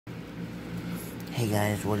Hey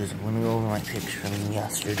guys, what is it? I'm going to go over my picks from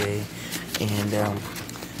yesterday, and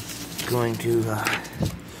going to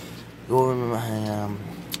go over my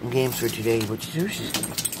games for today, which there's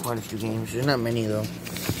just quite a few games. There's not many though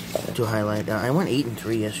to highlight. I went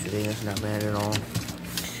 8-3 yesterday. That's not bad at all.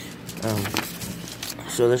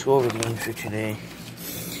 So let's go over the games for today.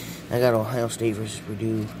 I got Ohio State versus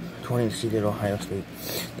Purdue. 20-seeded Ohio State.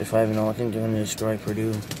 They're 5-0. I think they're going to destroy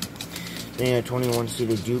Purdue. Then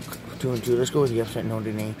 21-seeded Duke. 2-2. Let's go with the upset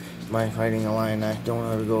Notre Dame by Fighting Illini. I don't know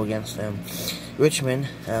how to go against them. Richmond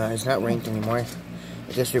is not ranked anymore.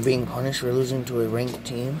 I guess they're being punished for losing to a ranked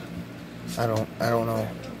team. I don't know.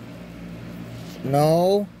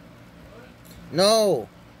 No.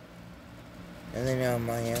 And then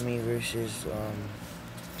Miami versus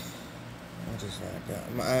what is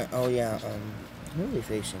that? Who are they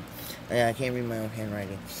facing? Yeah, I can't read my own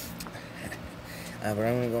handwriting. But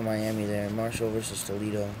I'm gonna go Miami there. Marshall versus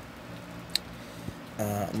Toledo.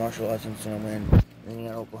 Marshall, I think, is going to win. Then you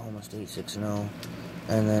got Oklahoma State 6-0.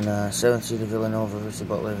 And then 7th seeded Villanova versus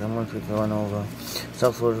Butler. I'm going to pick Villanova.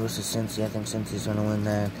 South Florida versus Cincy. I think Cincy's going to win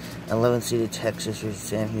that. 11th seeded Texas versus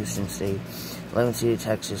Sam Houston State. 11th seeded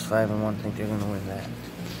Texas, 5-1. I think they're going to win that.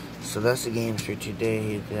 So that's the games for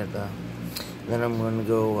today. Then I'm going to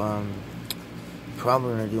go,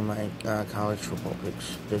 probably going to do my college football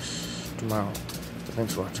picks tomorrow. So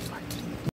thanks for watching. Bye.